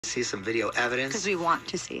See some video evidence. Because we want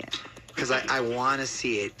to see it. Because I want to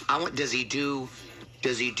see it. Does he do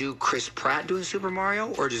Chris Pratt doing Super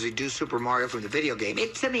Mario, or does he do Super Mario from the video game?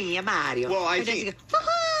 It's me, Mario. Well, I think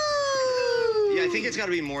I think it's got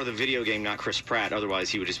to be more the video game, not Chris Pratt. Otherwise,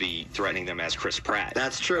 he would just be threatening them as Chris Pratt.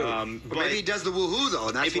 That's true. But maybe he does the woohoo though.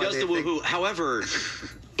 And that's if he does the woohoo, however,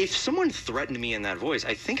 if someone threatened me in that voice,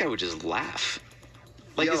 I think I would just laugh.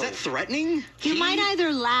 Like, is that threatening? You might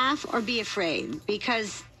either laugh or be afraid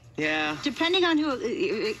because. Yeah. Depending on who,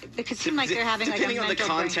 it could seem like they're having like a mental depending on the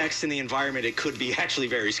context and the environment, it could be actually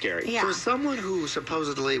very scary. Yeah. For someone who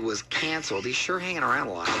supposedly was canceled, he's sure hanging around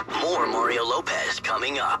a lot. More Mario Lopez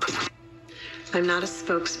coming up. I'm not a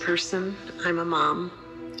spokesperson. I'm a mom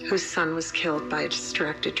whose son was killed by a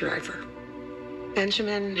distracted driver.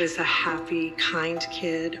 Benjamin is a happy, kind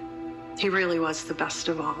kid. He really was the best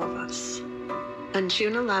of all of us. On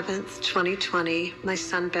June 11th, 2020, my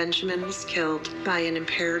son Benjamin was killed by an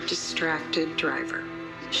impaired, distracted driver.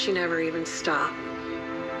 She never even stopped.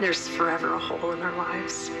 There's forever a hole in our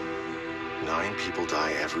lives. 9 people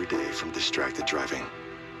die every day from distracted driving.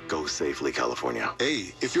 Go safely, California.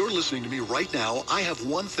 Hey, if you're listening to me right now, I have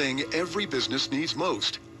one thing every business needs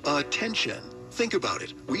most: attention. Think about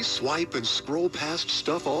it. We swipe and scroll past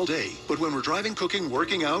stuff all day, but when we're driving, cooking,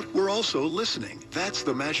 working out, we're also listening. That's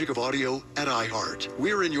the magic of audio at iHeart.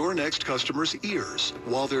 We're in your next customer's ears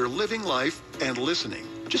while they're living life and listening,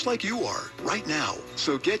 just like you are right now.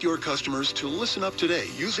 So get your customers to listen up today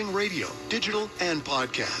using radio, digital, and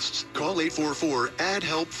podcasts. Call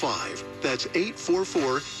 844-ADD-HELP-5. That's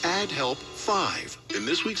 844-ADD-HELP-5. In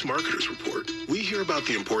this week's Marketers Report, we hear about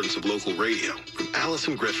the importance of local radio from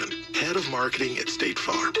Allison Griffin, head of marketing at State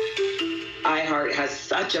Farm. iHeart has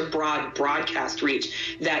such a broad broadcast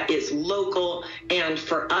reach that is local, and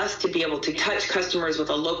for us to be able to touch customers with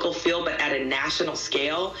a local feel but at a national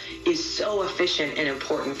scale is so efficient and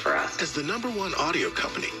important for us. As the #1 audio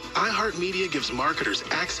company, iHeartMedia gives marketers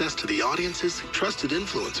access to the audiences, trusted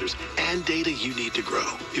influencers, and data you need to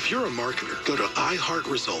grow. If you're a marketer, go to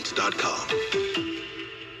iHeartResults.com.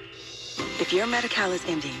 If your Medi-Cal is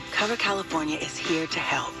ending, Cover California is here to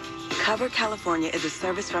help. Cover California is a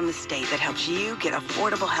service from the state that helps you get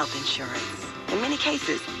affordable health insurance. In many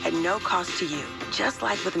cases, at no cost to you, just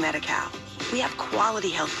like with Medi-Cal. We have quality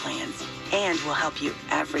health plans, and we'll help you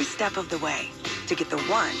every step of the way to get the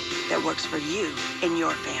one that works for you and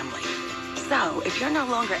your family. So, if you're no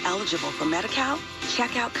longer eligible for Medi-Cal,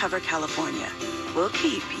 check out Cover California. We'll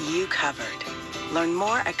keep you covered. Learn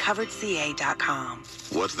more at coveredca.com.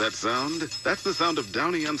 What's that sound? That's the sound of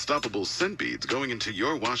Downy Unstoppable scent beads going into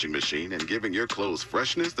your washing machine and giving your clothes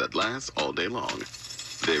freshness that lasts all day long.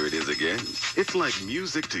 There it is again. It's like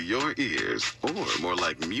music to your ears, or more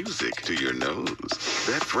like music to your nose.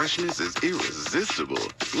 That freshness is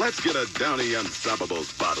irresistible. Let's get a Downy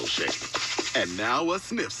Unstoppables bottle shake. And now a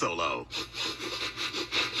sniff solo.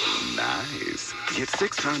 Nice. Get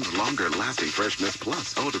 6 times longer lasting freshness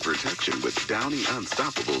plus odor protection with Downy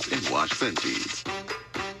Unstoppables in wash scent beads.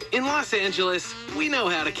 In Los Angeles, we know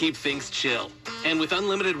how to keep things chill. And with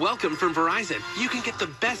unlimited welcome from Verizon, you can get the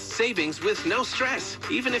best savings with no stress,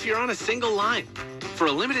 even if you're on a single line. For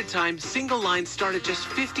a limited time, single lines start at just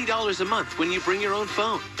 $50 a month when you bring your own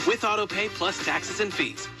phone, with autopay plus taxes and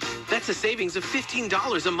fees. That's a savings of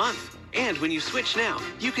 $15 a month. And when you switch now,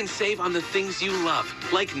 you can save on the things you love,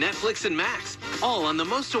 like Netflix and Max, all on the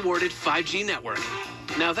most awarded 5G network.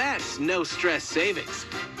 Now that's no stress savings.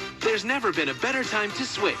 There's never been a better time to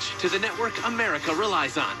switch to the network America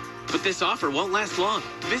relies on. But this offer won't last long.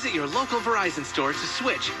 Visit your local Verizon store to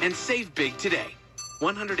switch and save big today.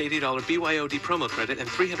 $180 BYOD promo credit and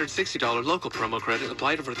 $360 local promo credit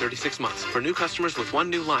applied over 36 months. For new customers with one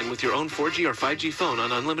new line with your own 4G or 5G phone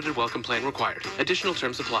on unlimited welcome plan required. Additional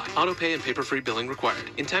terms apply. Auto pay and paper-free billing required.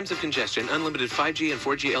 In times of congestion, unlimited 5G and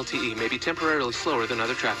 4G LTE may be temporarily slower than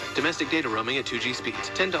other traffic. Domestic data roaming at 2G speeds.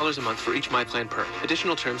 $10 a month for each MyPlan per.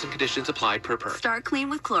 Additional terms and conditions apply per. Start clean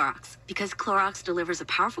with Clorox, because Clorox delivers a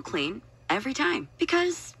powerful clean every time.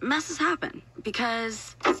 Because messes happen.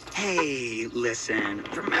 Because... Hey, listen.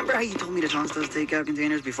 Remember how you told me to toss those takeout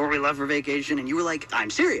containers before we left for vacation? And you were like, I'm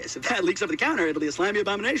serious. If that leaks over the counter, it'll be a slimy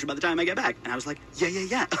abomination by the time I get back. And I was like,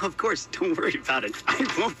 yeah, of course. Don't worry about it. I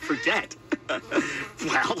won't forget.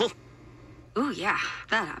 Well... Ooh, yeah,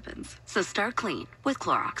 that happens. So start clean with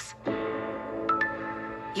Clorox.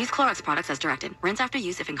 Use Clorox products as directed. Rinse after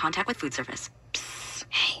use if in contact with food surface. Psst.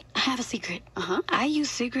 Hey, have a secret. I use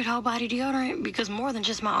Secret Whole Body Deodorant because more than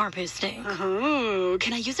just my armpits stink. Oh,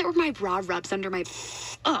 can I use it where my bra rubs under my...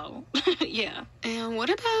 Oh, yeah. And what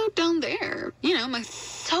about down there? You know, my...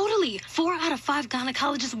 Totally. 4 out of 5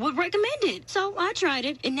 gynecologists would recommend it. So I tried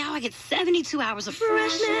it, and now I get 72 hours of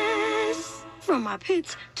freshness from my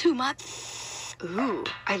pits to my... Ooh,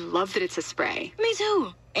 I love that it's a spray. Me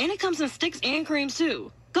too. And it comes in sticks and creams,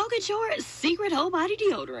 too. Go get your Secret Whole Body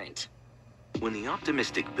Deodorant. When the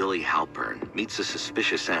optimistic Billy Halpern meets a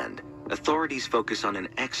suspicious end, authorities focus on an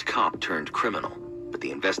ex-cop turned criminal, but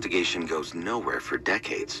the investigation goes nowhere for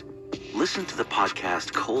decades. Listen to the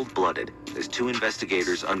podcast Cold-Blooded as 2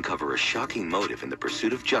 investigators uncover a shocking motive in the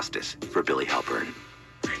pursuit of justice for Billy Halpern.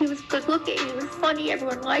 He was good looking, he was funny,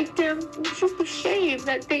 everyone liked him. It's just a shame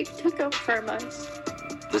that they took him from us.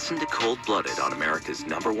 Listen to Cold-Blooded on America's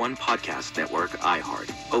 #1 podcast network, iHeart.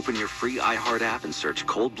 Open your free iHeart app and search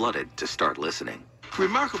Cold-Blooded to start listening.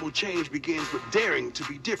 Remarkable change begins with daring to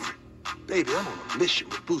be different. Baby, I'm on a mission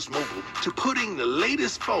with Boost Mobile to putting the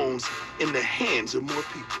latest phones in the hands of more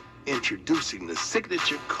people. Introducing the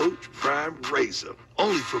signature Coach Prime Razr,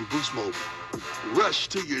 only from Boost Mobile. Rush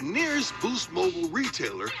to your nearest Boost Mobile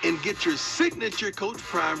retailer and get your signature Coach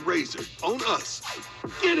Prime Razr on us.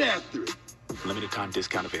 Get after it. Limited time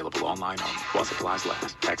discount available online only while supplies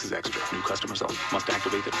last. Taxes extra. New customers only. Must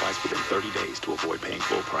activate the device within 30 days to avoid paying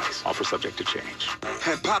full price. Offer subject to change.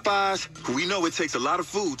 At Popeyes, we know it takes a lot of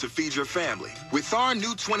food to feed your family. With our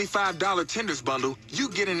new $25 tenders bundle, you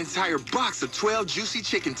get an entire box of 12 juicy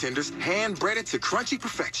chicken tenders, hand-breaded to crunchy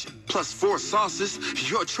perfection. Plus 4 sauces,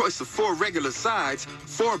 your choice of 4 regular sides,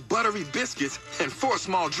 4 buttery biscuits, and 4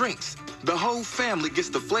 small drinks. The whole family gets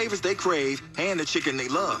the flavors they crave and the chicken they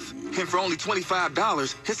love. And for only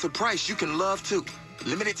 $25, it's a price you can love too.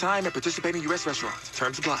 Limited time at participating U.S. restaurants.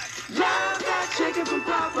 Terms apply. Love that chicken from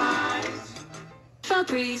Popeyes.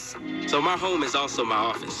 Febreze. So my home is also my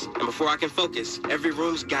office. And before I can focus, every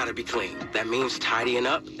room's gotta be clean. That means tidying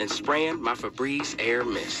up and spraying my Febreze Air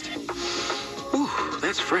Mist. Ooh,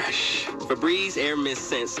 that's fresh. Febreze Air Mist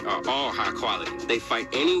scents are all high quality. They fight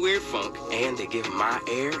any weird funk, and they give my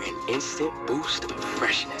air an instant boost of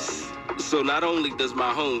freshness. So not only does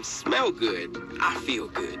my home smell good, I feel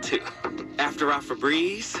good too. After I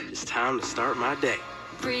Febreze, it's time to start my day.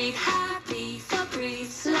 Breathe happy,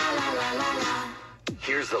 Febreze, la la la la la.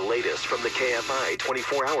 Here's the latest from the KFI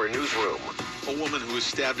 24-hour newsroom. A woman who was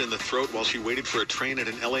stabbed in the throat while she waited for a train at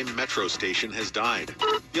an LA metro station has died.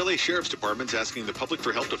 The LA Sheriff's Department's asking the public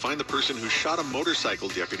for help to find the person who shot a motorcycle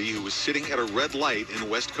deputy who was sitting at a red light in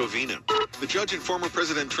West Covina. The judge in former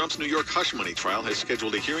President Trump's New York hush money trial has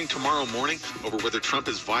scheduled a hearing tomorrow morning over whether Trump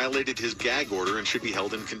has violated his gag order and should be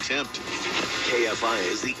held in contempt.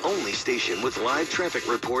 KFI is the only station with live traffic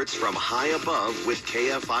reports from high above with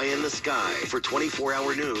KFI in the sky. For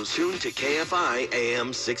 24-hour news, tune to KFI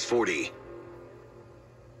AM 640.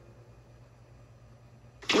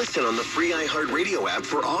 Listen on the free iHeartRadio app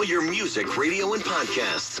for all your music, radio, and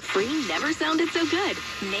podcasts. Free never sounded so good.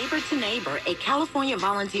 Neighbor to Neighbor, a California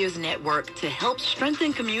volunteers network to help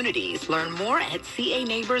strengthen communities. Learn more at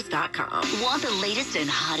caneighbors.com. Want the latest and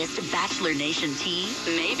hottest Bachelor Nation tea?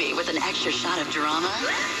 Maybe with an extra shot of drama?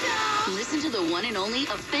 Listen to the one and only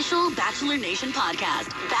official Bachelor Nation podcast,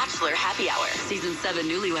 Bachelor Happy Hour. Season 7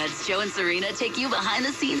 newlyweds Joe and Serena take you behind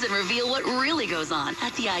the scenes and reveal what really goes on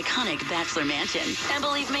at the iconic Bachelor Mansion. And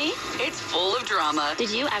believe me, it's full of drama. Did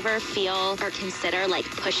you ever feel or consider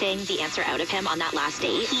pushing the answer out of him on that last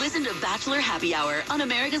date? Listen to Bachelor Happy Hour on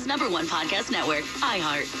America's #1 podcast network,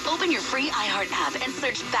 iHeart. Open your free iHeart app and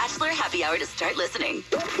search Bachelor Happy Hour to start listening.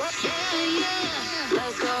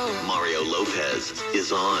 Let's go. Mario Lopez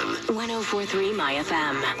is on 104.3 My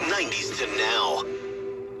FM. 90s to now.